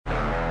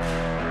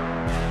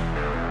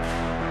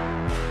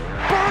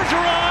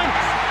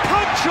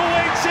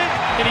punctuates it,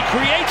 and he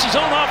creates his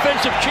own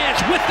offensive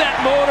chance with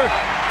that motor.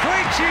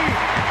 Krejci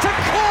to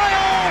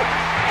Coyle,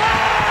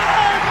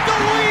 and the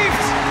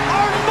Leafs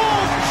are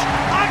mulch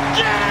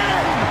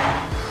again!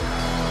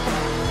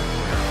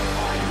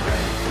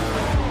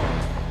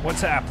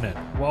 What's happening?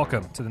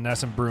 Welcome to the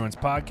NESN Bruins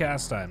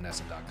podcast. I am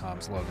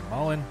NESN.com's Logan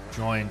Mullen,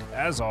 joined,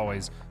 as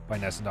always, by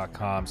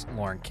NESN.com's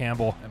Lauren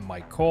Campbell and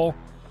Mike Cole.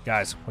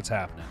 Guys, what's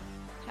happening?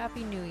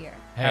 Happy New Year.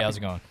 Hey, how's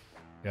it going?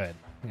 Good.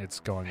 It's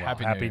going well.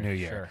 Happy New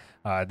Year.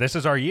 Sure. This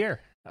is our year,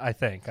 I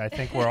think. I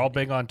think we're all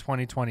big on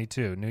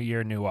 2022. New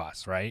year, new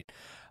us, right?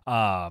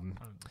 I'm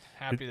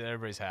happy that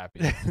everybody's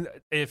happy.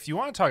 If you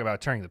want to talk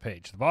about turning the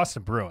page, the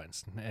Boston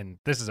Bruins, and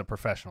this is a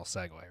professional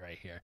segue right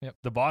here. Yep.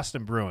 The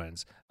Boston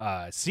Bruins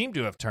seem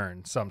to have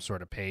turned some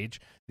sort of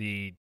page.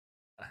 I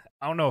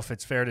don't know if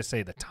it's fair to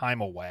say the time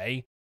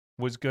away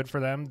was good for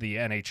them. The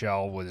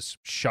NHL was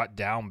shut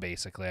down,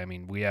 basically. I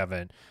mean, we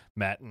haven't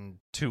met in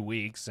 2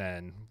 weeks,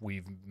 and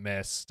we've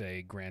missed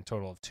a grand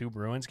total of 2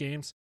 Bruins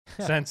games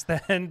since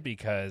then,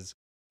 because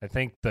I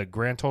think the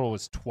grand total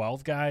was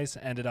 12 guys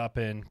ended up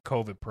in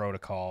COVID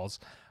protocols,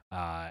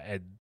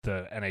 and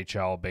the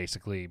NHL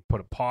basically put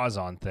a pause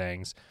on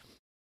things.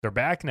 They're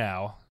back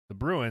now. The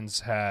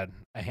Bruins had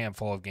a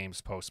handful of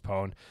games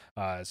postponed.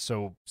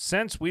 So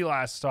since we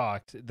last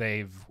talked,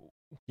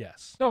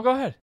 Yes. No, go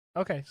ahead.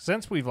 Okay,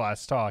 since we've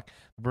last talked,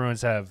 the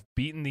Bruins have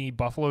beaten the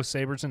Buffalo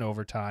Sabres in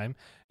overtime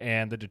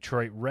and the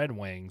Detroit Red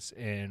Wings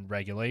in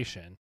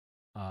regulation.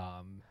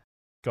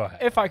 Go ahead.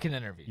 If I can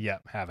intervene.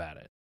 Yep, have at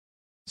it.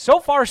 So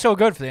far, so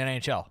good for the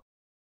NHL,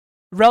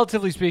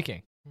 relatively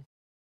speaking.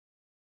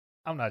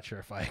 I'm not sure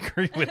if I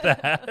agree with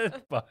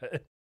that,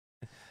 but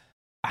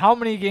How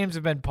many games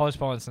have been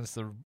postponed since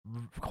the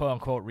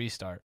quote-unquote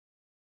restart?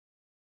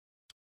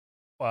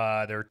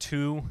 there were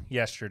 2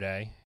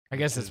 yesterday. I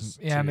guess which it's,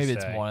 is maybe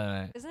it's Tuesday. more than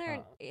that. Isn't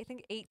there, I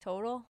think, 8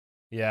 total?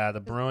 Yeah, the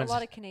There's Bruins. A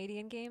lot of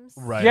Canadian games.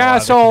 Right. Yeah, a lot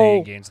of the so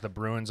Canadian games, the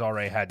Bruins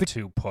already had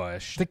 2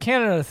 pushed. The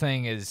Canada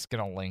thing is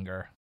going to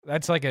linger.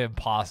 That's like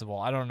impossible.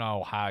 I don't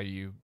know how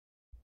you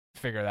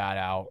figure that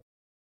out.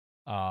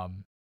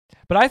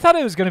 But I thought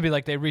it was going to be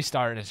like they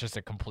restart and it's just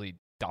a complete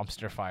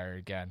dumpster fire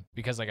again.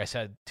 Because like I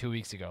said 2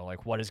 weeks ago,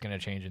 like what is going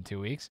to change in 2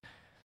 weeks?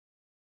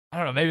 I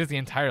don't know. Maybe if the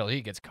entire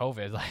league gets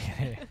COVID, like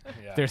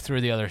Yeah. they're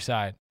through the other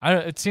side.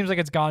 It seems like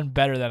it's gone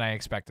better than I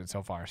expected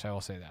so far. So I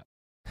will say that.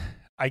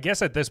 I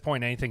guess at this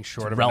point, anything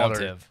short It's of another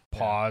relative.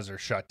 pause or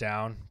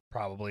shutdown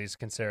probably is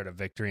considered a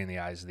victory in the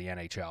eyes of the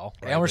NHL.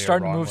 And we're rightly or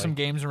starting to move wrongly. some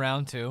games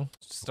around too.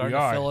 Starting We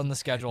to are. fill in the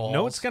schedule. You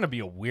know what's going to be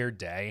a weird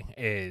day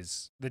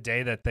is the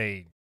day that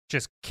they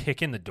just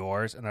kick in the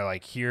doors and they're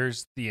like,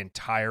 here's the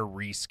entire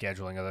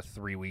rescheduling of the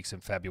 3 weeks in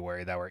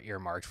February that were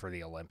earmarked for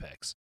the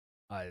Olympics.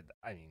 I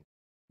mean,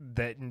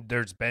 that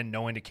there's been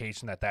no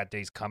indication that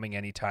day's coming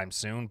anytime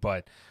soon,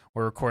 but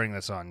we're recording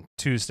this on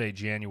Tuesday,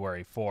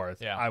 January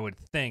 4th. Yeah. I would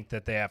think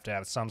that they have to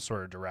have some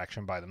sort of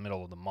direction by the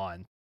middle of the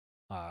month.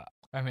 I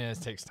mean, it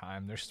takes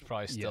time. They're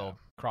probably still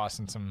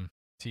crossing some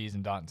T's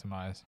and dotting some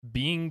I's.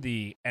 Being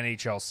the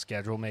NHL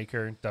schedule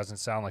maker doesn't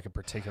sound like a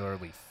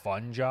particularly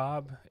fun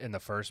job in the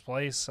first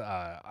place.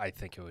 I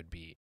think it would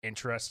be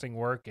interesting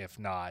work, if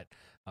not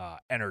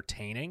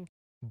entertaining,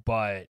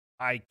 but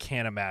I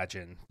can't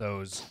imagine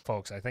those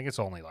folks. I think it's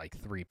only like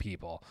 3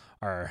 people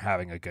are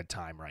having a good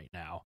time right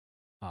now.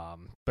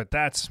 But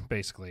that's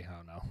basically, I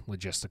don't know,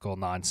 logistical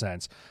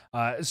nonsense.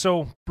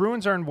 So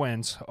Bruins earned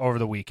wins over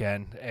the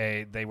weekend.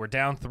 They were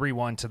down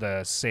 3-1 to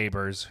the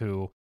Sabres,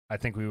 who I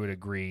think we would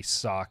agree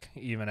suck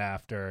even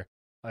after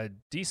a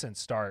decent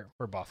start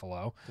for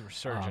Buffalo. The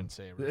resurgent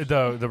Sabres.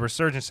 The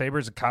resurgent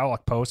Sabres, Kyle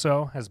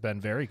Okposo has been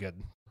very good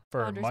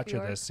for Anders much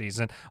of Bjork. this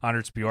season.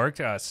 Anders Bjork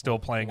still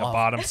playing a Love.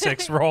 bottom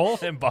 6 role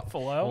in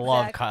Buffalo.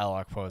 Love Exactly.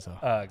 Kyle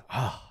Okposo.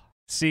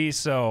 See,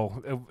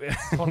 so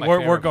One of my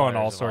we're favorite going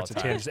all players of sorts all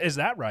of time. tangents. Is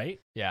that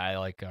right? Yeah, I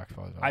like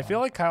Okposo. I feel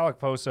like Kyle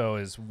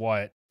Okposo is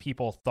what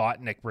people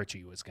thought Nick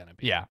Ritchie was going to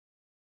be. Yeah.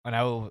 And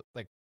I will,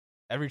 like,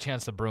 every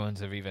chance the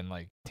Bruins have even,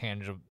 like,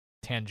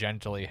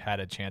 tangentially had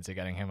a chance of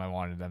getting him, I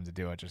wanted them to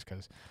do it just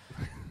because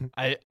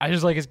I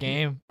just like his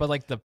game. But,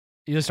 like,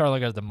 you just start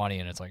looking at the money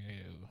and it's like,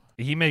 ew.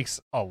 He makes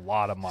a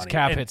lot of money. His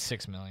cap And- hits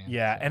 $6 million.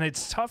 Yeah, and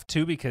it's tough,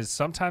 too, because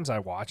sometimes I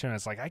watch him and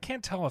it's like, I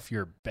can't tell if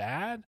you're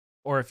bad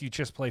or if you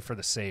just play for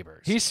the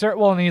Sabres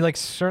And he, like,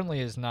 certainly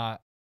is not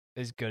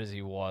as good as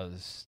he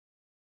was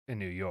in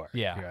New York.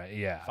 Yeah.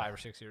 Yeah. 5 or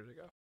 6 years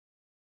ago.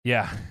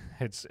 Yeah,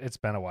 it's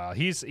been a while.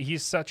 He's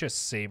such a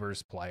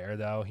Sabres player,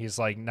 though. He's,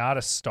 like, not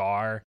a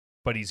star,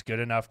 but he's good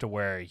enough to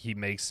where he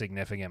makes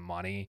significant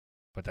money.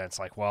 But that's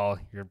like, well,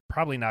 you're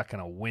probably not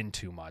going to win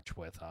too much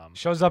with him.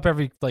 Shows up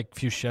every, like,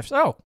 few shifts.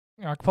 Oh,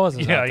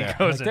 Okposo's Yeah, out he there.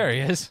 goes Like, there he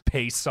and is.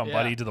 Pace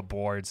somebody Yeah. to the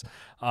boards.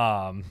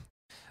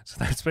 So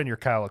that's been your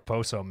Kyle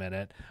Okposo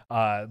minute.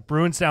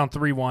 Bruins down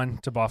 3-1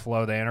 to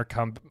Buffalo. They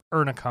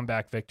earn a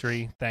comeback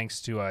victory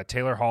thanks to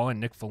Taylor Hall and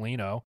Nick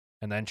Foligno,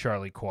 and then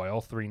Charlie Coyle,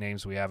 3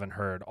 names we haven't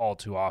heard all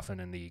too often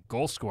in the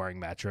goal-scoring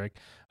metric.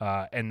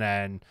 And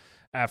then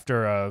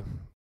after a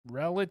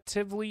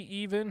relatively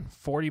even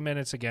 40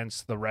 minutes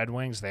against the Red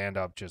Wings, they end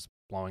up just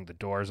blowing the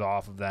doors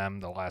off of them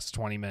the last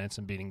 20 minutes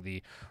and beating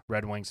the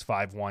Red Wings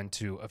 5-1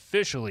 to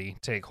officially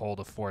take hold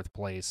of fourth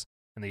place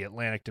in the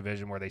Atlantic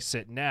Division, where they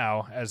sit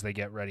now as they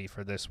get ready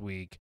for this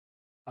week,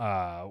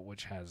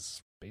 which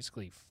has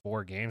basically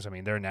 4 games. I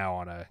mean, they're now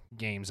on a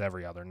games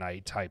every other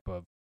night type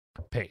of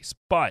pace.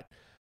 But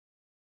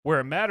where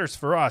it matters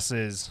for us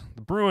is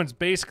the Bruins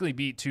basically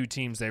beat 2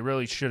 teams they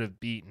really should have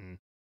beaten,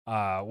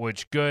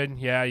 which good.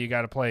 Yeah, you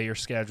got to play your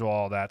schedule,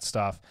 all that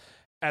stuff.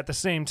 At the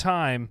same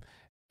time,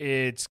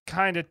 it's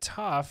kind of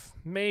tough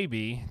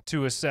maybe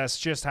to assess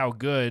just how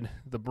good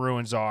the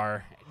Bruins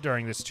are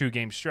during this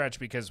 2-game stretch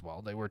because,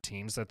 well, they were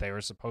teams that they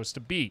were supposed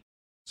to beat.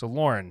 So,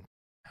 Lauren,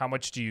 how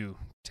much do you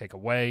take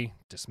away,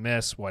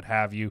 dismiss, what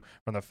have you,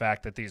 from the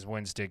fact that these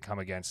wins did come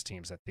against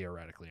teams that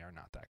theoretically are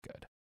not that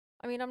good?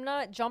 I mean, I'm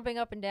not jumping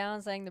up and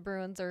down saying the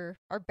Bruins are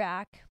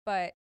back,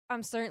 but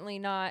I'm certainly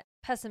not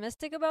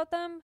pessimistic about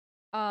them.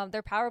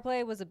 Their power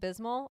play was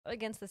abysmal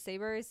against the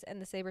Sabres,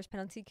 and the Sabres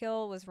penalty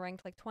kill was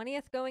ranked like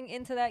 20th going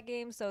into that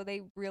game, so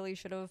they really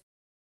should have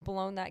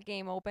blown that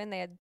game open. They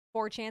had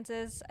 4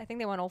 chances. I think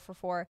they went 0 for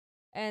 4,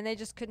 and they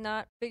just could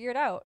not figure it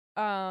out.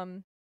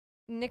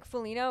 Nick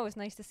Foligno, it was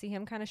nice to see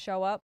him kind of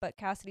show up, but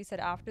Cassidy said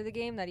after the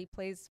game that he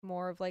plays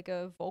more of like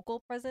a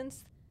vocal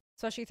presence,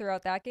 especially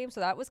throughout that game.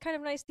 So that was kind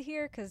of nice to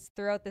hear because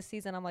throughout the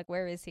season, I'm like,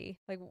 where is he?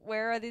 Like,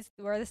 where are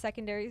the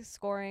secondary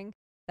scoring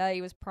that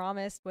he was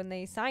promised when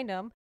they signed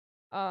him?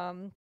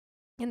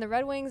 In the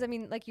Red Wings, I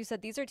mean, like you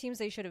said, these are teams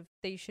they should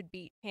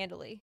beat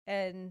handily.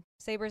 And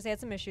Sabres, they had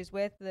some issues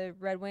with. The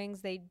Red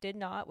Wings, they did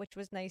not, which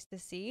was nice to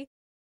see.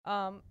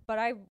 But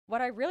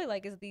what I really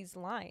like is these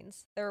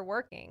lines. They're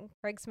working.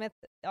 Craig Smith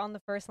on the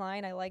first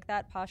line, I like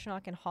that.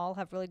 Pastrnak and Hall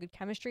have really good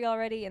chemistry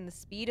already, and the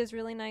speed is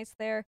really nice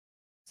there.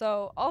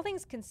 So all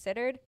things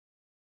considered,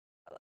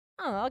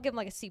 I don't know, I'll give him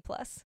like a C+.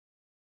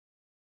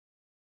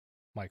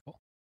 Michael?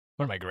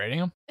 What am I grading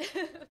him?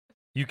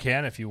 You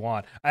can if you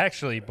want.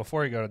 Actually,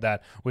 before you go to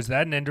that, was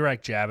that an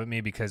indirect jab at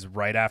me? Because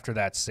right after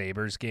that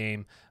Sabres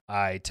game,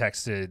 I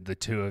texted the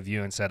two of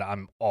you and said,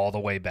 I'm all the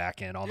way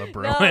back in on the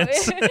Bruins.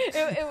 No,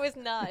 it was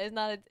not. It's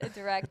not a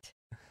direct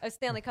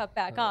Stanley Cup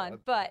back on.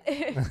 But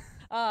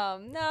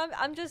no,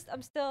 I'm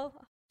still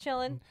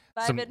chilling,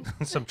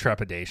 vibing. Some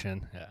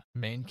trepidation. Yeah.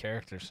 Main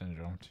character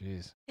syndrome.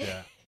 Jeez.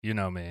 Yeah. You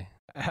know me.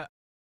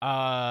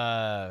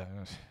 I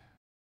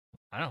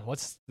don't know.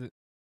 What's the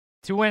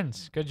 2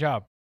 wins? Good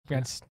job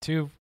against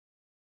 2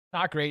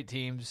 not great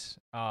teams.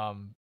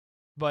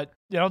 But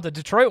the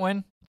Detroit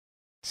win,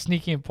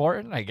 sneaky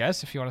important, I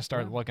guess, if you want to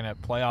start looking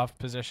at playoff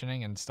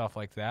positioning and stuff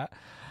like that.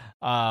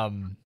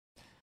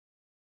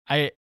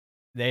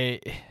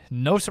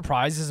 No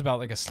surprises about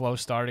like a slow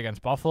start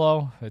against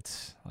Buffalo.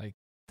 It's like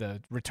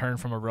the return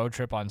from a road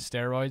trip on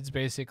steroids,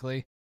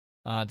 basically.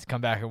 To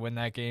come back and win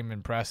that game,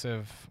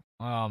 impressive.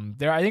 I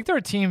think they're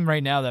a team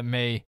right now that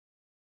may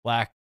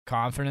lack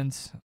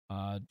confidence,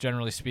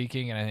 generally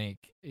speaking, and I think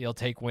you'll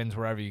take wins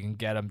wherever you can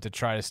get them to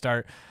try to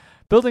start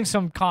building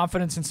some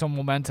confidence and some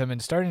momentum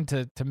and starting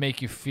to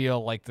make you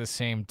feel like the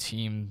same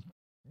team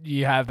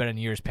you have been in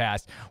years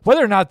past.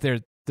 Whether or not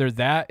they're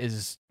that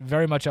is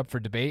very much up for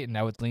debate, and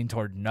I would lean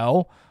toward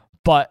no.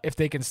 But if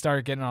they can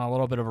start getting on a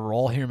little bit of a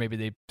roll here, maybe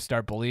they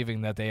start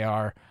believing that they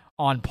are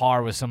on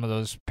par with some of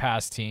those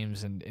past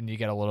teams, and you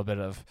get a little bit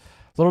of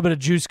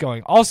juice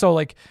going. Also,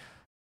 like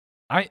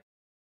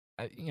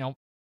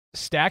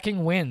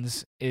stacking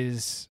wins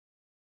is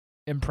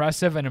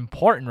impressive and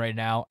important right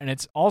now, and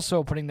it's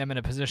also putting them in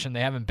a position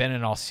they haven't been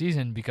in all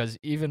season, because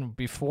even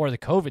before the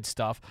COVID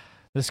stuff,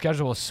 the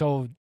schedule was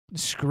so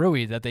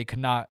screwy that they could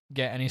not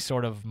get any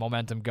sort of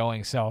momentum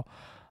going. So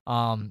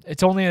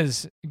it's only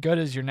as good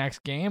as your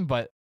next game,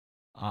 but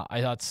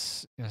I thought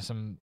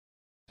some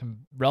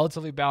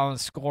relatively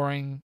balanced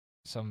scoring,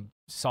 some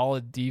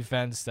solid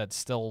defense that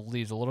still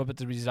leaves a little bit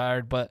to be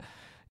desired, but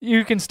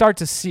you can start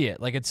to see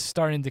it. Like, it's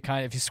starting to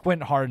if you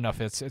squint hard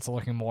enough, it's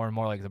looking more and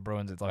more like the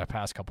Bruins the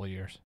past couple of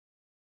years.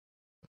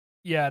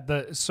 Yeah,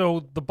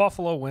 the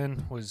Buffalo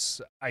win was,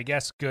 I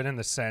guess, good in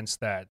the sense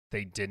that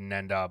they didn't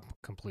end up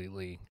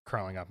completely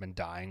curling up and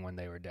dying when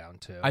they were down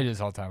 2. I do this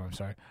all the time, I'm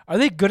sorry. Are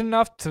they good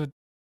enough to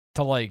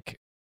like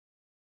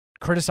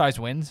criticize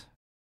wins?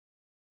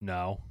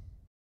 No.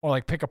 Or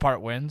like pick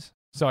apart wins?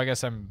 So I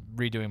guess I'm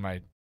redoing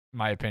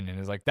my opinion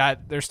is like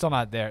that. They're still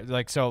not there.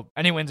 Like, so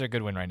any wins are a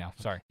good win right now.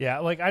 Sorry. Yeah,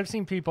 like I've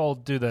seen people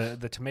do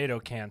the tomato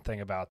can thing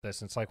about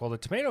this. And it's like, well, the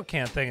tomato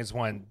can thing is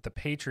when the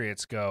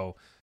Patriots go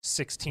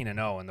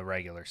 16-0 in the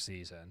regular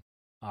season.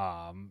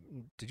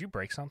 Did you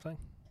break something?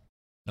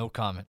 No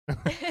comment.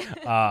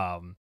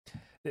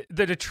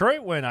 The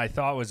Detroit win I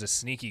thought was a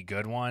sneaky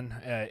good one.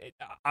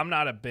 I'm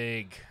not a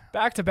big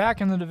back-to-back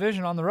in the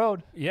division on the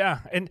road. Yeah,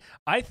 and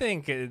I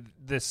think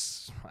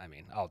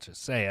I'll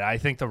just say it. I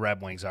think the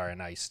Red Wings are a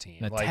nice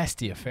team. A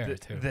testy affair,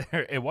 too.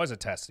 It was a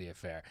testy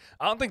affair.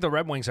 I don't think the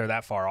Red Wings are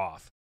that far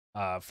off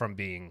from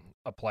being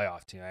a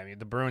playoff team. I mean,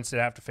 the Bruins did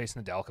have to face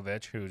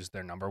Nedeljkovic, who's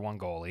their number 1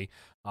 goalie.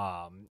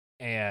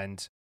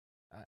 And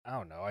I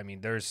don't know. I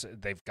mean,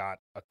 they've got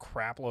a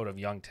crap load of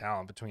young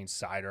talent between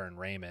Seider and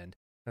Raymond.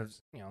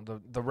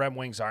 The Red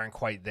Wings aren't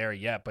quite there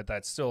yet, but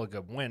that's still a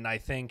good win. I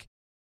think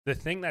the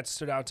thing that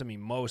stood out to me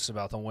most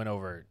about the win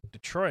over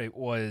Detroit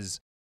was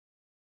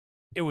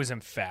it was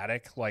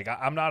emphatic. Like,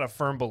 I'm not a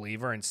firm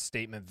believer in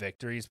statement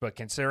victories, but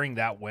considering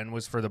that win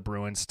was for the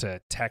Bruins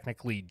to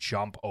technically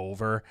jump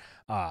over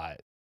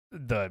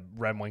the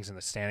Red Wings in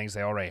the standings,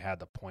 they already had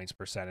the points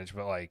percentage,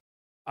 but like,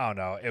 I don't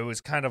know. It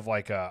was kind of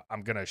like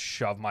I'm going to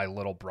shove my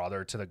little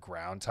brother to the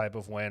ground type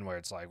of win where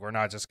it's like, we're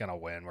not just going to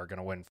win. We're going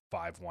to win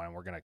 5-1.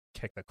 We're going to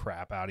kick the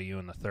crap out of you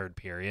in the third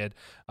period.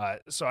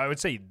 So I would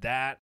say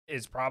that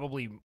is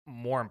probably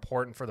more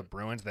important for the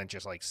Bruins than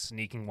just like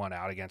sneaking one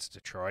out against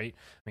Detroit.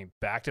 I mean,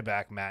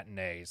 back-to-back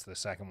matinees, the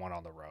second one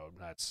on the road.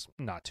 That's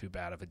not too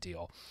bad of a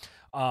deal.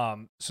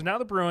 So now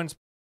the Bruins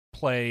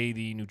play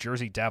the New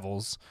Jersey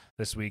Devils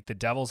this week. The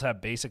Devils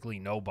have basically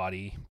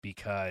nobody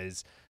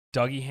because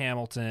Dougie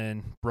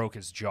Hamilton broke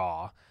his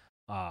jaw,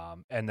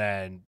 and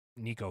then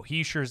Nico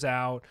Heischer's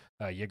out.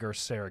 Yegor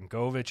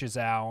Sharangovich is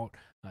out.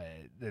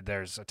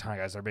 There's a ton of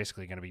guys that are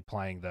basically going to be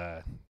playing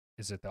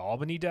is it the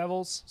Albany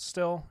Devils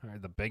still? Or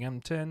the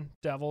Binghamton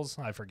Devils?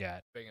 I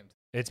forget. Binghamton.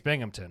 It's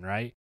Binghamton,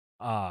 right?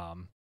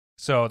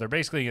 So they're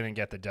basically going to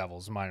get the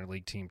Devils minor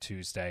league team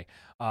Tuesday.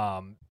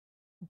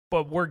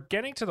 But we're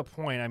getting to the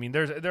point. I mean,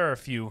 there are a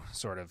few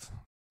sort of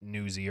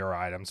newsier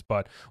items,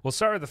 but we'll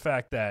start with the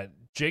fact that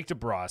Jake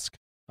DeBrusk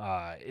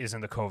is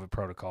in the COVID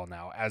protocol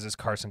now, as is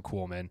Carson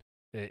Kuhlman.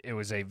 It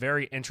was a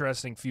very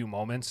interesting few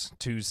moments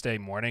Tuesday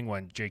morning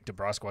when Jake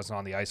DeBrusk wasn't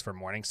on the ice for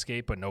morning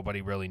skate, but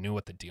nobody really knew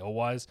what the deal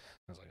was.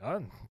 I was like,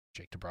 oh,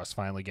 Jake DeBrusk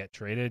finally get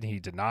traded. He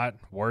did not.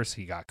 Worse,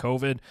 he got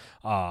COVID.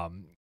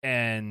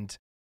 And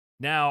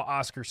now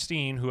Oscar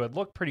Steen, who had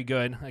looked pretty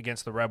good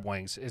against the Red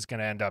Wings, is going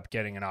to end up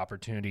getting an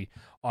opportunity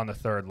on the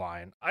third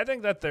line. I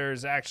think that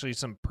there's actually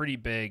some pretty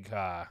big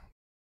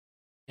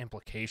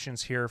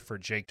implications here for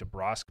Jake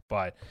DeBrusk,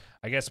 but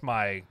I guess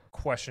my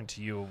question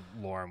to you,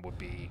 Lauren, would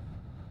be,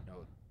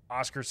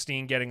 Oscar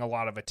Steen getting a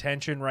lot of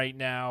attention right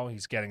now.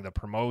 He's getting the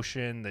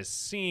promotion. This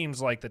seems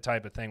like the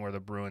type of thing where the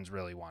Bruins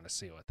really want to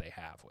see what they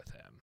have with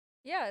him.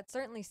 Yeah, it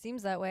certainly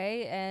seems that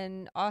way,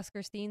 and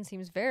Oscar Steen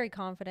seems very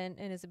confident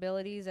in his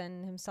abilities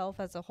and himself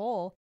as a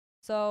whole.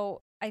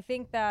 So I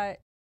think that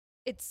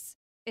it's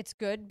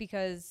good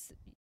because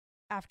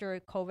after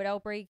a COVID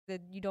outbreak,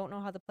 that you don't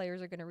know how the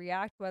players are going to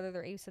react, whether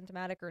they're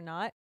asymptomatic or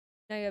not.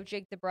 Now you have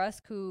Jake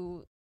DeBrusk,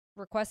 who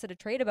requested a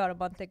trade about a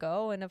month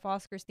ago, and if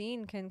Oscar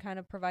Steen can kind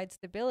of provide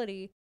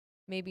stability,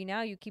 maybe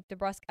now you keep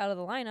DeBrusk out of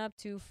the lineup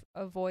to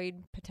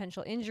avoid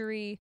potential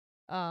injury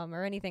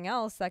or anything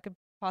else that could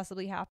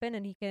possibly happen,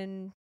 and he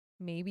can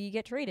maybe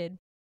get traded.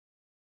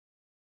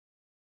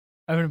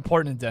 I have an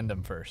important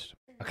addendum first.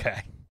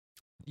 Okay.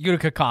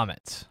 Utica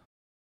Comets.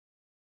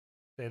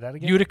 Say that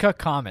again? Utica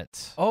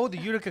Comets. Oh, the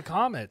Utica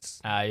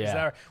Comets. Yeah. Is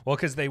that, well,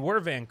 because they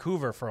were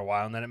Vancouver for a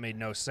while, and then it made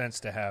no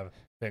sense to have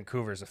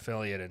Vancouver's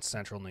affiliate in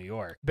Central New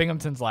York.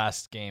 Binghamton's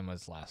last game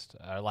was last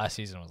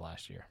season was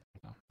last year.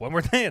 So. When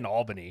were they in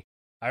Albany?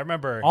 I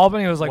remember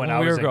Albany was like when I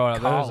we was were in growing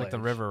up. There was like the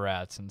college. River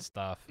Rats and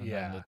stuff. And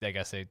Yeah. then I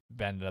guess they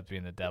ended up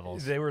being the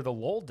Devils. They were the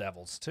Lowell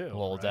Devils too.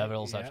 Lowell right?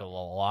 Devils Yeah. after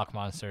Lowell Lock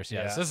Monsters.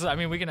 Yes. Yeah. This is. I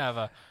mean, we can have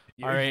a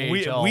our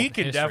we AHL can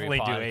history definitely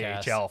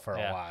podcast. do AHL for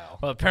Yeah. a while.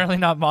 Well, apparently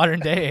not modern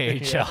day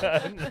AHL.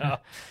 Yeah, no.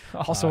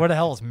 Also, where the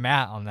hell is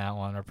Matt on that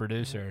one, our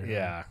producer?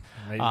 Yeah,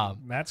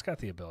 Matt's got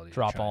the ability to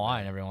Drop a chime in.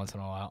 line every once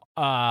in a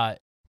while.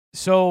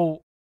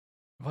 So,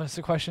 what is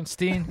the question,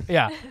 Steen?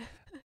 Yeah.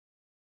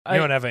 You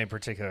don't have any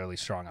particularly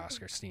strong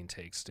Oscar Steen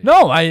takes, do you?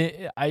 No,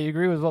 I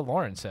agree with what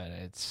Lauren said.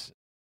 It's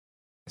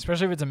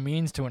especially if it's a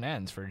means to an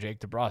end for Jake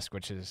DeBrusk,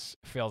 which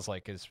feels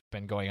like has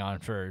been going on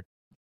for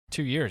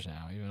 2 years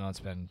now, even though it's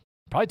been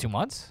probably 2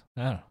 months.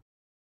 I don't know.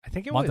 I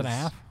think it Month was and a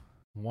half.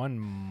 1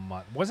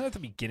 month. Wasn't it at the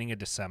beginning of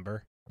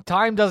December?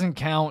 Time doesn't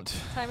count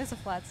Time is a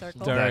flat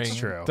circle. That's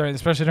true.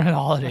 especially during the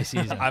holiday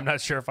season. I'm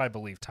not sure if I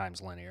believe time's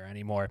linear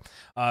anymore.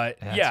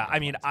 That's Yeah, a good I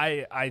mean,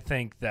 point. I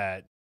think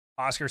that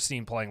Oscar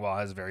Steen playing well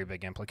has very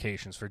big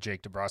implications for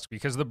Jake DeBrusk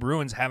because the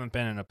Bruins haven't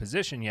been in a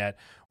position yet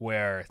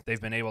where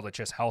they've been able to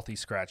just healthy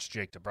scratch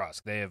Jake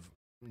DeBrusk. They have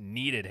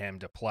needed him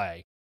to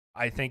play.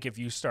 I think if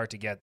you start to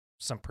get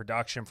some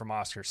production from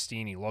Oscar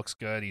Steen, he looks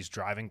good, he's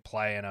driving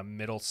play in a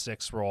middle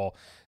six role,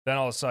 then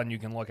all of a sudden you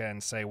can look at it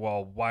and say,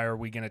 well, why are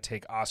we going to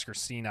take Oscar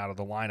Steen out of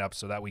the lineup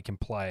so that we can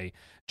play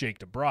Jake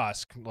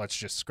DeBrusk? Let's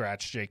just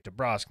scratch Jake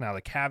DeBrusk. Now,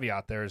 the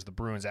caveat there is the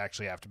Bruins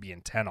actually have to be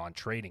intent on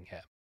trading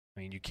him. I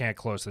mean, you can't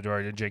close the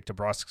door. Jake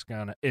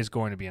DeBrusk is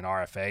going to be an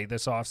RFA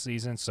this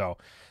offseason, so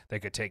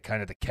they could take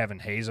kind of the Kevin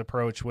Hayes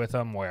approach with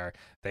him where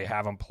they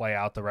have him play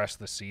out the rest of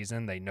the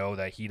season. They know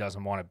that he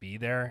doesn't want to be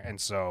there,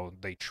 and so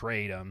they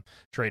trade him,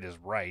 trade his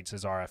rights,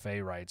 his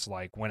RFA rights,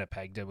 like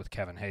Winnipeg did with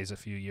Kevin Hayes a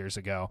few years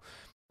ago.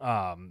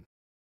 I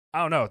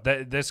don't know.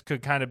 This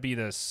could kind of be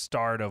the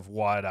start of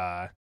what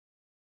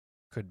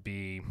could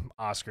be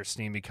Oscar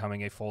Steen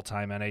becoming a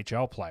full-time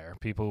NHL player.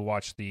 People who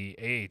watch the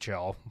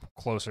AHL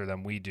closer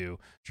than we do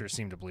sure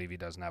seem to believe he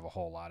doesn't have a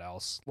whole lot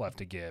else left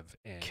to give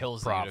in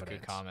Kills Providence. the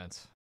Utica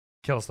comments.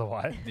 Kills the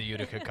what? The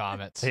Utica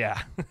Comets.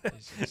 Yeah,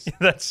 He's just-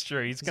 that's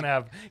true. He's gonna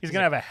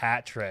have a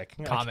hat trick.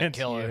 Comet against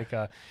killer.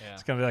 Utica. Yeah.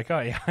 It's gonna be like,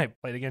 oh yeah, I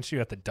played against you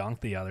at the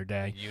dunk the other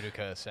day.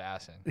 Utica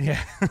assassin.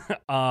 Yeah.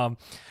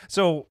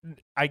 So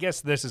I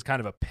guess this is kind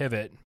of a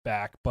pivot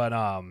back, but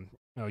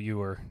you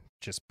were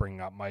just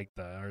bringing up Mike.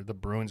 Are the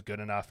Bruins good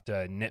enough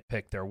to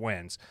nitpick their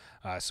wins?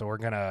 So we're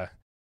gonna,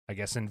 I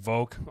guess,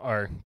 invoke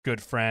our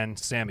good friend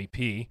Sammy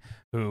P,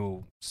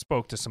 who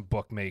spoke to some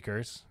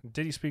bookmakers.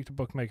 Did he speak to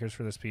bookmakers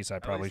for this piece? I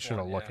probably least should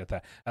have one, looked yeah. at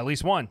that. At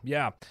least one,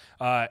 yeah.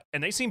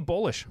 And they seem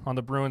bullish on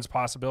the Bruins'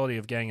 possibility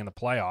of getting in the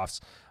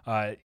playoffs.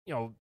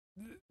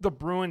 The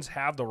Bruins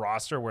have the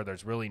roster where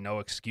there's really no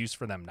excuse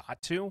for them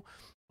not to.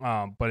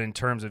 But in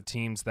terms of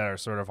teams that are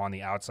sort of on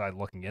the outside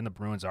looking in, the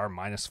Bruins are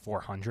minus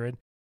 400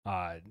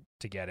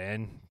 to get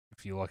in.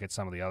 If you look at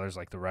some of the others,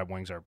 like the Red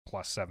Wings are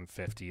plus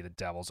 750, the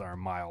Devils are a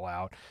mile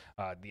out,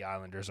 the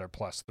Islanders are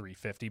plus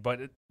 350. But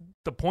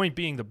the point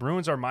being, the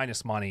Bruins are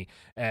minus money,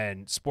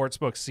 and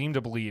sportsbooks seem to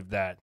believe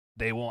that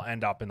they will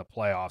end up in the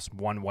playoffs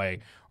one way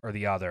or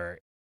the other.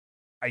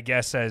 I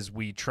guess as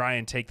we try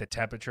and take the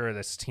temperature of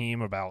this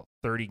team about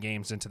 30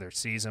 games into their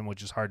season,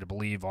 which is hard to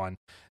believe on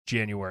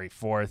January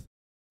 4th,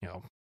 I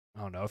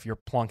don't know, if you're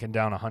plunking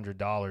down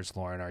 $100,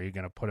 Lauren, are you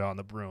going to put it on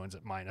the Bruins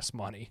at minus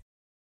money?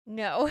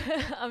 No,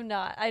 I'm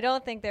not. I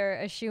don't think they're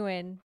a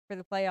shoo-in for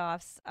the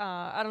playoffs.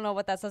 I don't know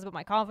what that says about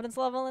my confidence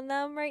level in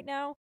them right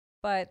now,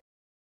 but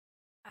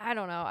I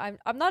don't know.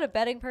 I'm not a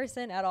betting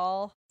person at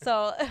all,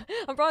 so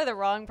I'm probably the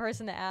wrong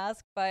person to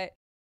ask. But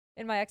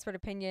in my expert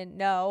opinion,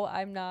 no,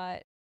 I'm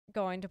not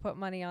going to put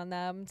money on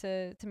them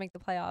to make the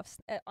playoffs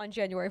on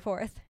January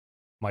 4th.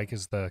 Mike,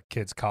 is the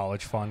kids'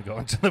 college fund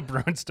going to the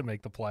Bruins to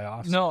make the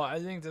playoffs? No, I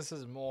think this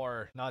is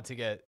more, not to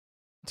get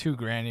too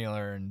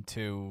granular and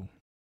too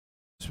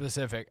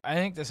specific. I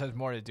think this has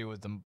more to do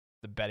with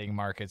the betting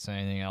markets than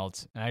anything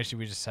else. And actually,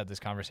 we just had this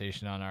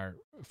conversation on our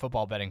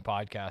football betting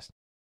podcast,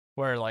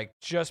 where like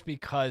just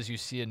because you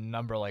see a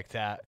number like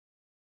that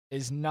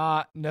is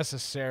not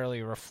necessarily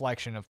a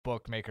reflection of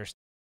bookmakers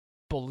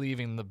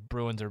believing the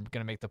Bruins are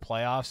going to make the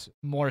playoffs.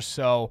 More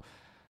so,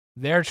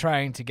 they're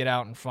trying to get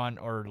out in front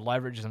or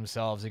leverage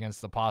themselves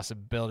against the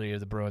possibility of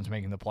the Bruins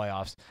making the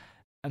playoffs.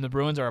 And the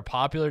Bruins are a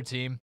popular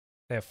team.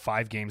 They have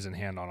 5 games in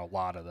hand on a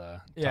lot of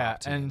the Yeah, top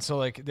teams. and so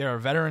like they're a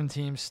veteran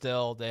team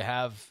still. They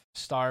have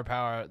star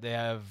power. They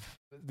have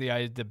the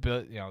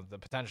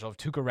potential of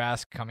Tuukka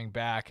Rask coming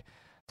back.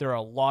 There are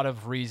a lot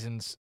of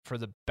reasons for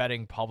the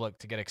betting public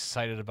to get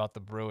excited about the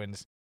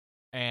Bruins.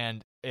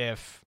 And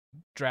if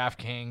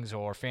DraftKings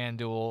or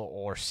FanDuel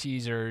or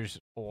Caesars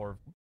or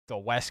the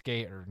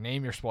Westgate or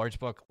name your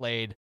sportsbook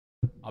laid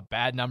a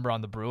bad number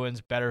on the Bruins,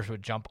 bettors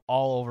would jump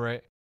all over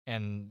it,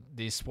 and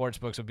these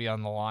sportsbooks would be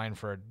on the line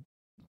for a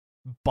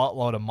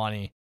buttload of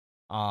money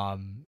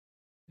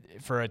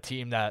for a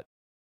team that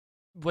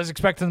was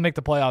expected to make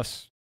the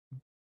playoffs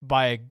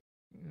by a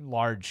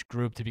large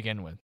group to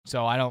begin with.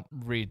 So I don't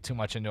read too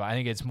much into it. I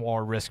think it's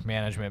more risk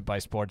management by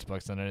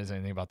sportsbooks than it is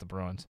anything about the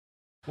Bruins.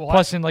 Well,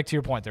 Plus, and like to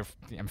your point, they're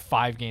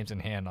 5 games in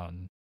hand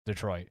on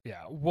Detroit.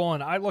 Yeah, well,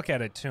 and I look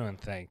at it too and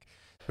think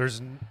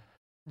there's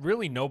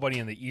really nobody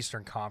in the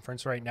Eastern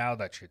Conference right now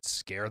that should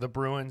scare the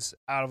Bruins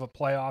out of a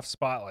playoff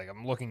spot. Like,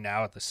 I'm looking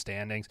now at the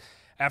standings.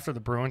 After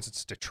the Bruins,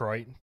 it's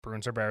Detroit.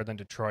 Bruins are better than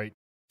Detroit.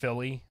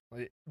 Philly,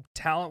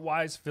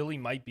 talent-wise, Philly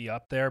might be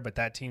up there, but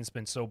that team's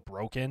been so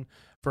broken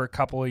for a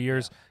couple of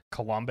years. Yeah.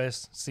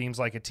 Columbus seems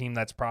like a team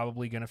that's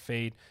probably going to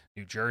fade.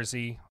 New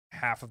Jersey,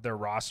 half of their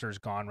roster is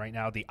gone right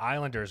now. The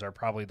Islanders are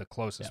probably the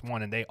closest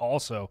one, and they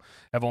also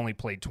have only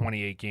played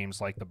 28 games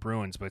like the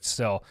Bruins, but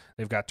still,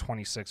 they've got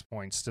 26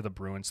 points to the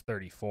Bruins'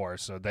 34.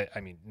 So,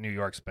 New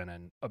York's been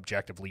an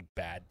objectively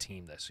bad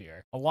team this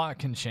year. A lot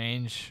can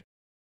change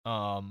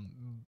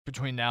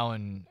between now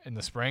and in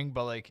the spring,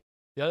 but like,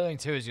 the other thing,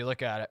 too, is you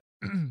look at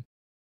it,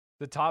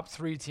 the top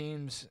 3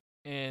 teams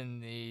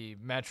in the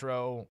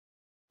Metro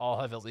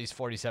all have at least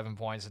 47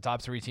 points. The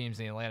top 3 teams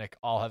in the Atlantic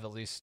all have at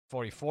least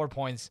 44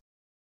 points.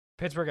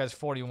 Pittsburgh has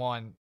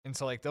 41. And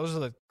so, like, those are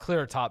the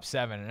clear top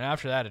 7. And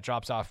after that, it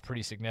drops off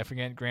pretty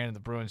significant. Granted, the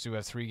Bruins do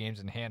have 3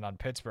 games in hand on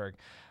Pittsburgh,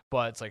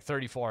 but it's like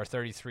 34,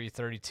 33,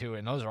 32,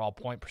 and those are all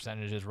point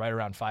percentages right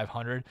around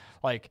 500.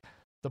 Like,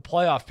 the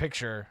playoff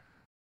picture,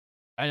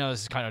 I know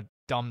this is kind of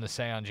dumb to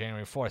say on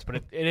January 4th, but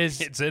it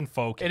is. It's in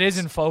focus. It is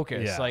in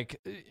focus. Yeah.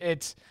 Like,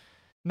 it's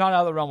not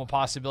out of the realm of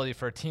possibility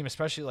for a team,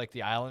 especially like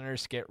the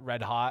Islanders, to get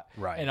red hot.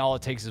 Right. And all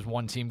it takes is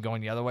one team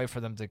going the other way for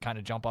them to kind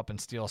of jump up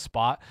and steal a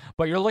spot.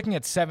 But you're looking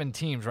at 7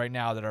 teams right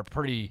now that are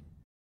probably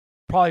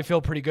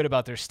feel pretty good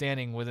about their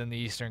standing within the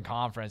Eastern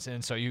Conference.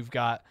 And so you've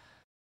got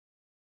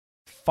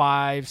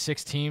 5,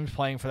 6 teams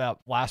playing for that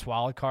last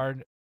wild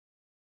card,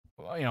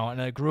 in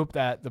a group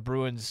that the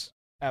Bruins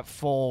at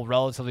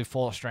relatively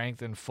full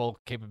strength and full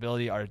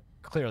capability are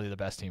clearly the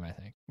best team, I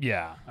think.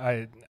 Yeah,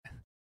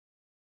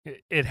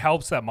 it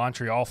helps that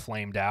Montreal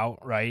flamed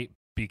out, right?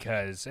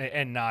 Because,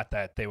 and not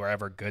that they were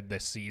ever good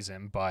this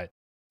season, but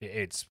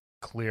it's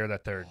clear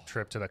that their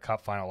trip to the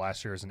Cup final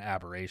last year is an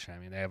aberration. I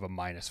mean, they have a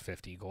minus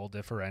 50 goal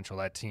differential.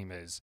 That team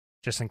is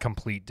just in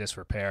complete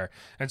disrepair.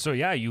 And so,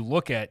 yeah, you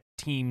look at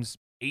teams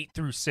 8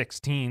 through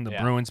 16, the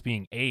Yeah. Bruins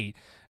being 8,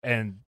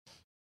 and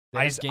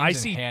They have games I in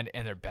see hand,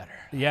 and they're better.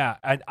 Yeah,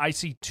 I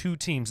see two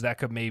teams that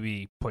could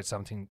maybe put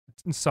something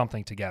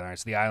together.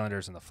 It's the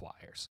Islanders and the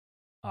Flyers.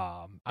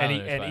 Islanders,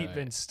 And by the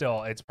even way.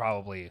 still, it's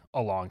probably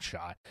a long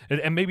shot.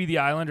 And maybe the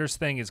Islanders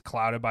thing is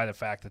clouded by the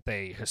fact that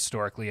they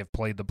historically have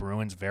played the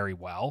Bruins very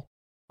well,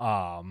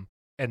 and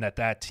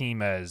that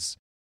team has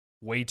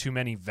way too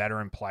many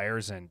veteran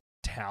players and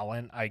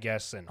talent, I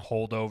guess, and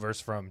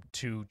holdovers from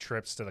 2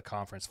 trips to the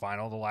conference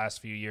final the last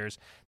few years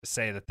to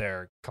say that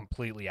they're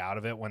completely out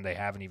of it when they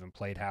haven't even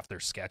played half their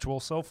schedule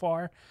so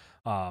far.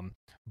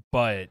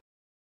 But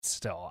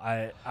still,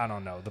 I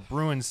don't know. The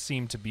Bruins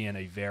seem to be in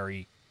a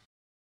very,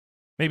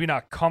 maybe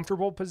not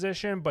comfortable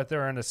position, but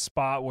they're in a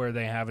spot where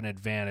they have an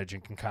advantage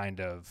and can kind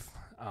of,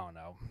 I don't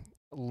know,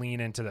 lean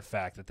into the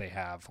fact that they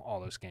have all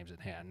those games at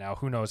hand. Now,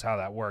 who knows how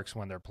that works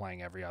when they're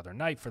playing every other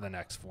night for the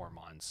next 4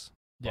 months.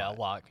 Yeah, But-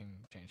 a lot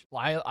can change.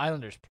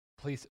 Islanders,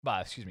 plus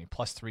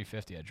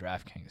 350 at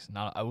DraftKings.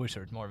 I wish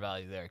there was more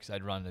value there because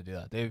I'd run to do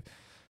that. They've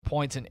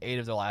points in 8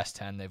 of their last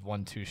 10. They've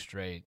won 2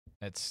 straight.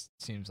 It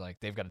seems like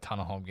they've got a ton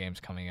of home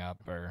games coming up.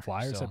 Or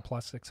Flyers still. at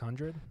plus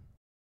 600.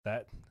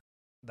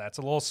 That's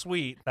a little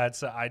sweet.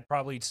 I'd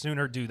probably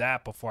sooner do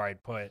that before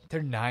I'd put.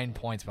 They're 9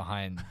 points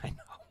behind I know.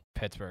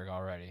 Pittsburgh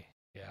already,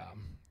 Yeah,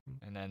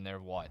 and then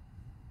they're what?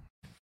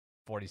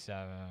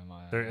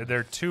 47.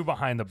 they're 2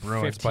 behind the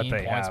Bruins, but 15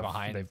 they points have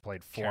behind they've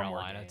played 4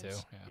 Carolina, more games.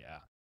 too.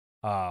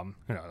 Yeah.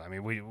 Who knows? I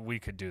mean, we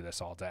could do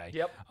this all day.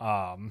 Yep.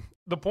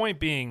 The point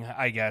being,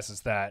 I guess,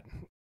 is that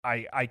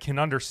I can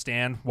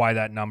understand why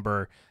that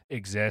number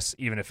exists,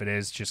 even if it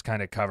is just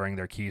kind of covering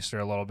their keister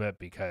a little bit,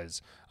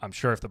 because I'm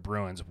sure if the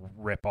Bruins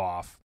rip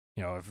off,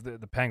 if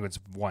the Penguins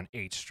won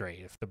 8 straight,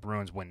 if the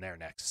Bruins win their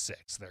next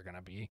 6, they're going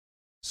to be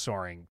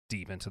soaring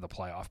deep into the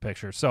playoff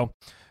picture. So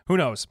who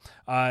knows?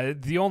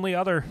 The only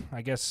other,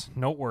 I guess,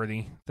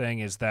 noteworthy thing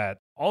is that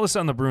all of a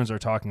sudden the Bruins are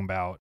talking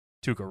about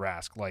Tuukka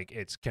Rask like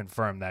it's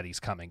confirmed that he's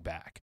coming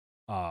back.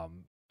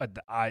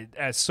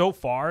 As so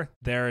far,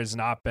 there has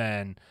not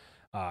been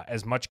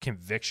as much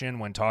conviction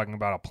when talking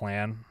about a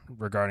plan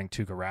regarding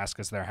Tuukka Rask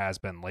as there has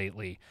been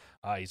lately.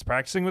 He's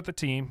practicing with the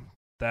team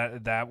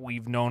that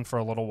we've known for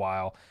a little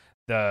while.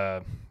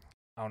 I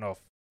don't know if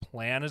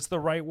plan is the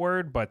right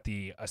word, but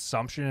the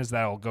assumption is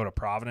that he'll go to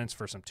Providence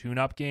for some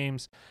tune-up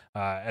games,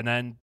 and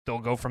then they'll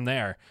go from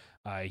there.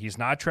 He's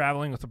not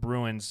traveling with the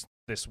Bruins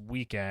this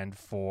weekend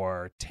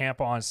for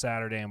Tampa on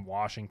Saturday and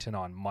Washington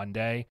on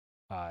Monday.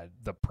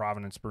 The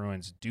Providence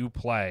Bruins do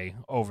play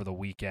over the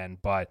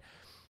weekend, but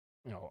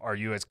are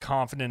you as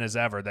confident as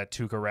ever that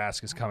Tuukka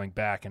Rask is coming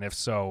back? And if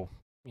so,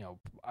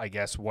 I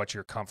guess what's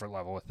your comfort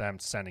level with them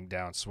sending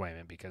down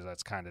Swayman, because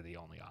that's kind of the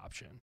only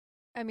option.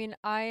 I mean,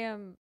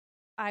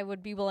 I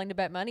would be willing to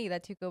bet money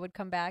that Tuukka would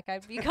come back.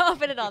 I'd be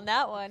confident on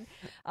that one.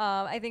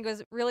 I think it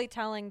was really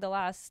telling the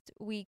last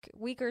week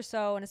or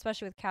so, and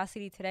especially with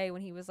Cassidy today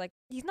when he was like,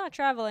 he's not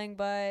traveling,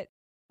 but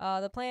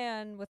the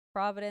plan with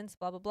Providence,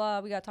 blah, blah, blah.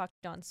 We got to talk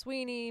to John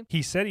Sweeney.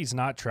 He said he's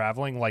not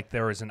traveling like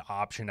there was an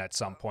option at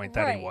some point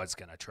that he Right. was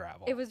going to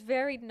travel. It was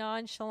very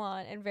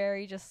nonchalant and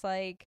very just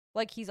like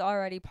he's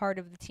already part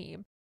of the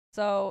team.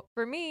 So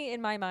for me,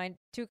 in my mind,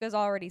 Tuukka's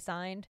already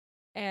signed,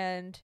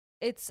 and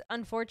it's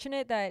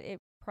unfortunate that it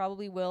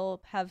probably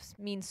will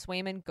mean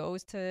Swayman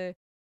goes to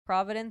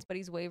Providence, but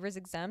he's waivers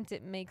exempt.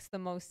 It makes the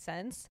most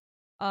sense.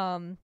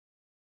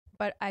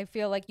 But I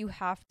feel like you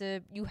have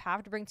to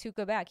bring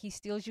Tuukka back. He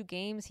steals you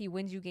games. He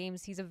wins you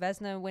games. He's a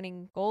Vezina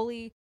winning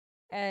goalie,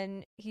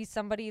 and he's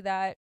somebody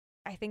that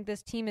I think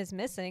this team is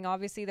missing.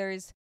 Obviously,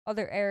 there's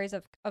other areas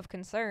of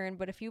concern,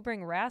 but if you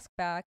bring Rask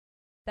back,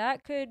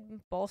 that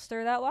could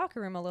bolster that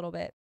locker room a little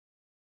bit.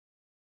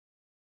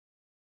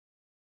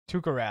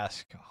 Tuukka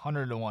Rask,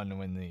 100-1 to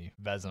win the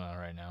Vezina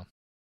right now.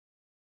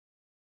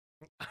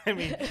 I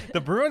mean,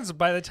 the Bruins,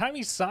 by the time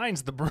he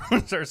signs, the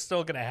Bruins are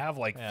still going to have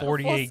like Yeah.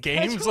 48 Full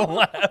games schedule.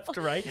 left,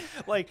 right?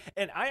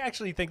 And I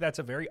actually think that's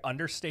a very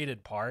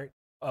understated part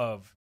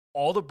of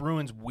all the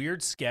Bruins' weird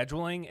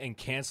scheduling and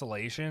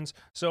cancellations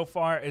so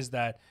far, is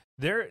that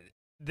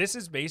this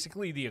is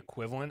basically the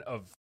equivalent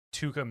of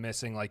Tuukka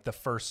missing like the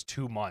first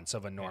 2 months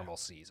of a normal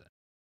season.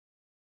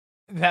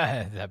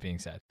 That being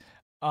said,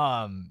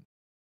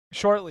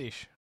 short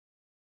leash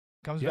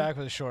comes Yeah. back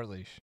with a short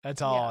leash.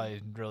 That's all Yeah.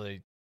 I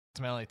really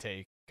ultimately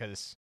take,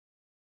 because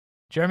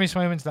Jeremy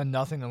Swayman's done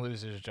nothing to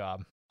lose his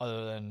job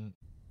other than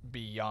be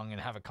young and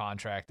have a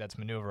contract that's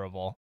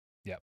maneuverable.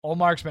 Yep.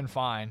 Olmark's been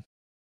fine.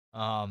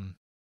 I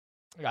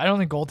don't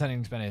think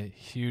goaltending's been a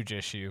huge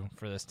issue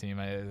for this team.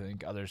 I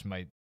think others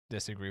might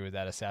disagree with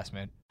that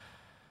assessment,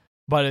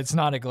 but it's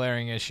not a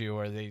glaring issue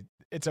where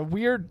it's a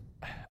weird.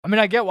 I mean,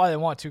 I get why they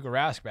want Tuukka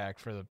Rask back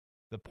for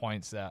the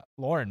points that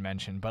Lauren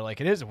mentioned, but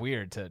like it is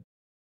weird to,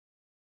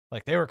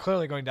 like, they were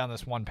clearly going down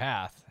this one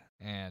path,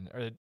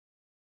 or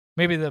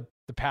maybe the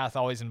path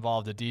always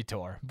involved a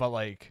detour, but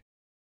like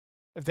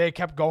if they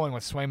kept going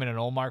with Swayman and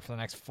Olmark for the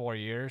next 4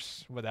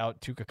 years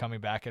without Tuukka coming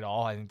back at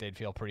all, I think they'd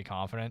feel pretty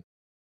confident.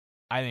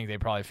 I think they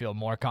probably feel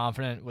more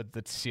confident with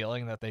the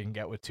ceiling that they can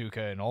get with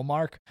Tuukka and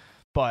Ullmark.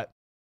 But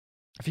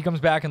if he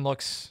comes back and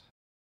looks,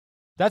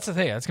 that's the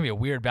thing. That's going to be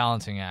a weird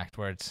balancing act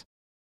where it's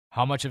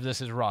how much of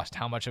this is rust,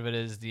 how much of it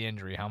is the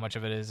injury, how much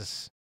of it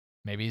is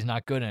maybe he's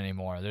not good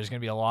anymore. There's going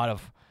to be a lot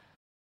of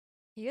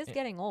He is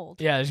getting old.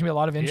 Yeah, there's going to be a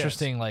lot of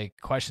interesting like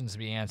questions to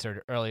be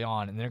answered early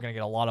on, and they're going to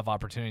get a lot of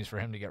opportunities for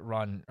him to get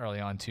run early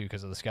on too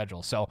because of the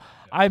schedule. So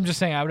I'm just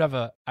saying I would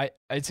have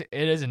it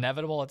is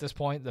inevitable at this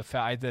point.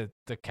 The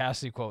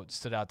Cassidy quote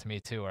stood out to me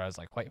too, where I was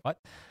like, wait, what?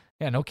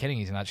 Yeah, no kidding,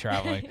 he's not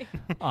traveling.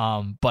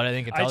 But I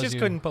think it tells I just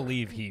couldn't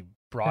believe he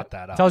brought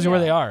that up. Tells you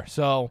where they are.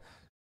 So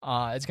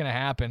it's going to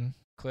happen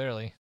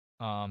clearly.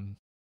 It's going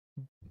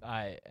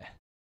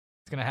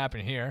to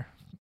happen here.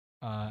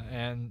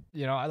 And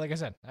like I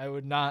said, I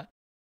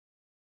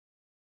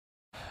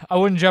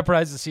wouldn't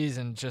jeopardize the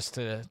season just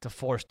to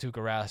force Tuukka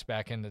Rask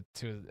back into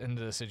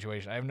the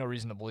situation. I have no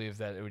reason to believe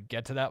that it would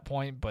get to that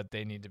point, but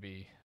they need to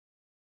be,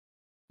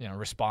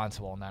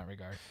 responsible in that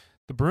regard.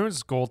 The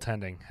Bruins'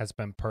 goaltending has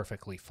been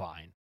perfectly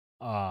fine.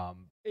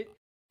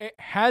 It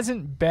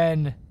hasn't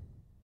been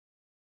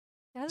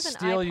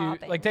steal you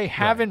like they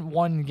haven't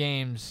won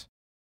games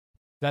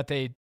that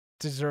they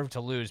deserve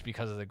to lose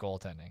because of the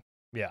goaltending.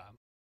 Yeah.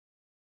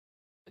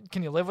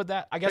 Can you live with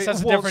that? I guess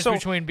that's the difference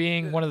between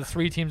being one of the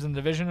 3 teams in the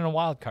division and a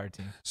wild card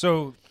team.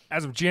 So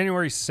as of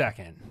January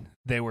 2nd,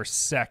 they were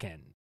 20th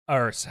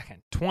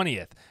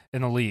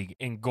in the league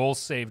in goals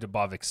saved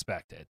above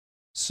expected.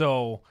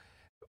 So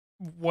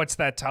what's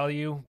that tell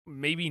you?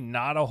 Maybe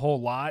not a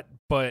whole lot,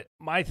 but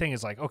my thing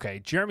is like, okay,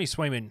 Jeremy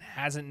Swayman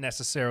hasn't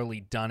necessarily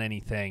done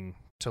anything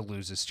to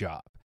lose his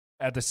job.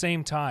 At the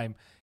same time,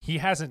 he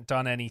hasn't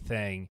done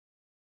anything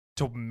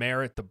to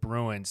merit the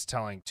Bruins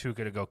telling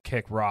Tuukka to go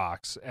kick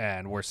rocks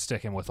and we're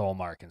sticking with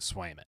Ullmark and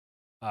Swayman,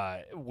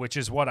 which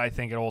is what I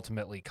think it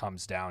ultimately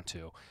comes down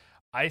to.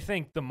 I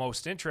think the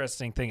most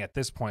interesting thing at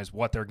this point is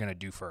what they're going to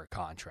do for a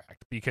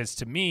contract, because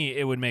to me,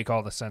 it would make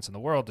all the sense in the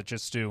world to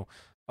just do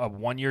a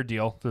 1-year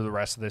deal through the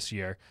rest of this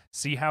year,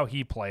 see how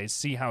he plays,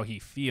 see how he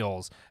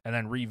feels, and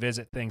then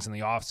revisit things in the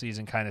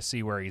offseason, kind of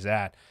see where he's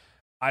at.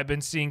 I've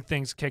been seeing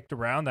things kicked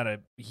around that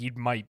he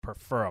might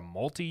prefer a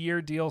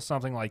multi-year deal,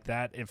 something like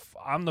that. If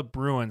I'm the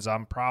Bruins,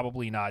 I'm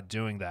probably not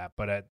doing that.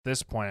 But at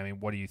this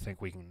point, what do you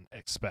think we can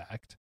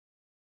expect?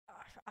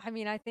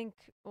 I think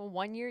a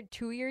 1-year,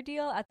 2-year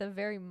deal at the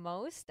very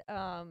most.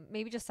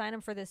 Maybe just sign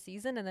him for this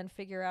season and then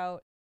figure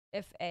out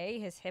if A,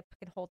 his hip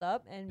can hold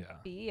up, and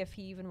B, if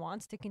he even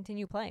wants to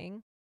continue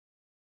playing.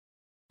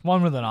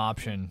 One with an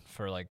option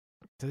for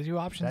do they do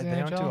options? They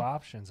don't do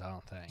options, I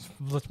don't think.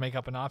 Let's make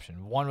up an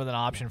option. One with an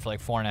option for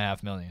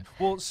 $4.5 million.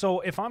 Well, so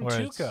if I'm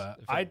Tuukka,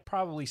 I'd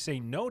probably say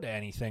no to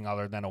anything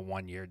other than a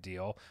 1-year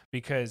deal,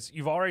 because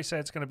you've already said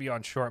it's going to be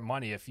on short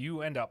money. If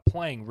you end up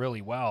playing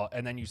really well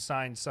and then you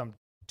sign some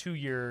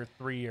 2-year,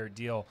 3-year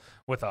deal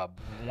with a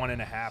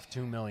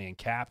 $1.5-2 million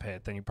cap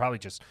hit, then you probably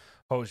just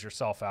hose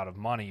yourself out of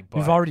money. But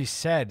we've already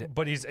said,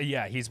 but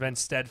he's been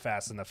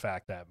steadfast in the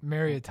fact that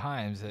myriad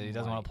times that he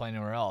doesn't want to play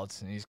anywhere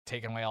else, and he's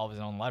taken away all of his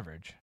own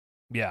leverage.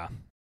 Yeah,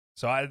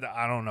 so I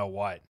don't know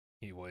what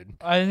he would.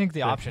 I think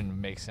the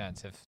option makes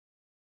sense if,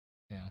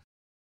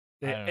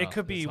 it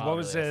could be, what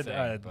was it,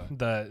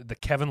 the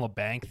Kevin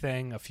LeBanc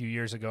thing a few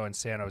years ago in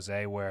San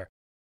Jose, where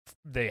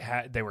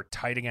they were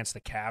tight against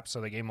the cap,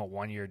 so they gave him a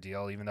 1-year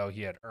deal, even though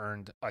he had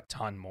earned a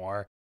ton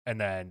more. And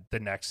then the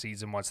next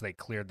season, once they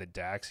cleared the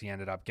decks, he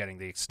ended up getting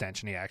the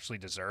extension he actually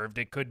deserved.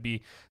 It could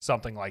be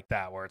something like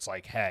that, where it's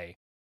like, hey,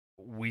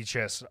 we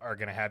just are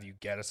going to have you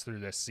get us through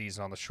this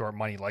season on the short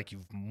money like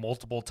you've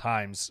multiple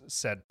times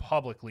said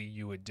publicly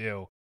you would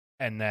do.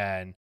 And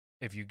then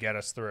if you get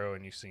us through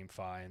and you seem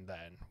fine,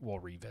 then we'll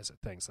revisit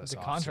things this offseason.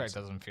 The contract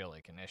doesn't feel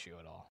like an issue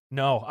at all.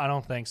 No, I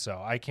don't think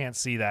so. I can't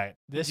see that.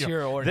 This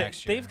year or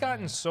next year. They've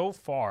gotten so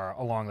far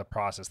along the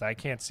process that I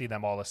can't see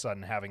them all of a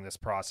sudden having this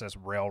process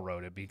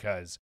railroaded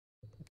because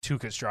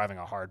Tuukka's driving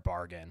a hard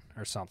bargain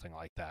or something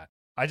like that.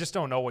 I just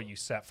don't know what you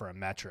set for a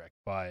metric,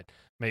 but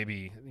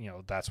maybe,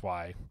 that's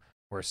why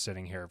we're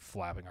sitting here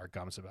flapping our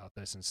gums about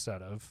this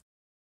instead of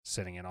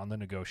sitting in on the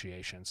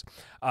negotiations.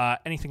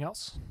 Anything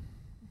else?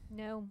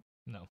 No.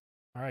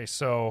 All right,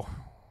 so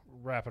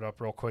wrap it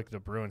up real quick. The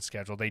Bruins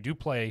schedule. They do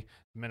play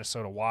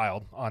Minnesota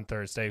Wild on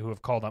Thursday, who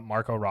have called up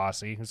Marco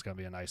Rossi, who's going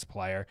to be a nice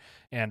player,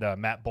 and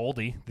Matt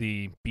Boldy,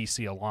 the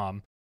BC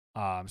alum.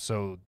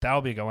 So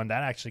that'll be a good one.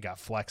 That actually got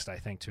flexed, I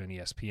think, to an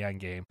ESPN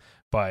game.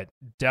 But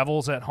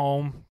Devils at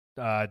home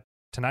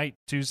tonight,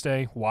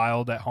 Tuesday.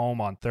 Wild at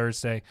home on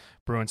Thursday.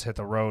 Bruins hit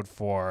the road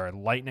for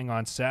Lightning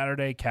on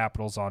Saturday.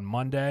 Capitals on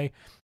Monday.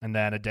 And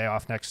then a day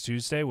off next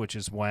Tuesday, which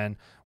is when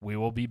we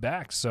will be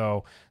back.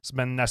 So it's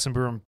been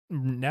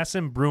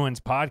NESN Bruins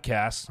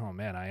podcast. Oh,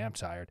 man, I am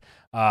tired.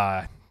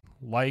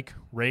 Like,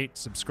 rate,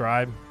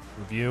 subscribe,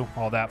 review,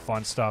 all that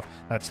fun stuff.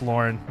 That's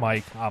Lauren,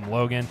 Mike, I'm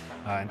Logan.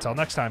 Until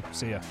next time,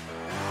 see ya.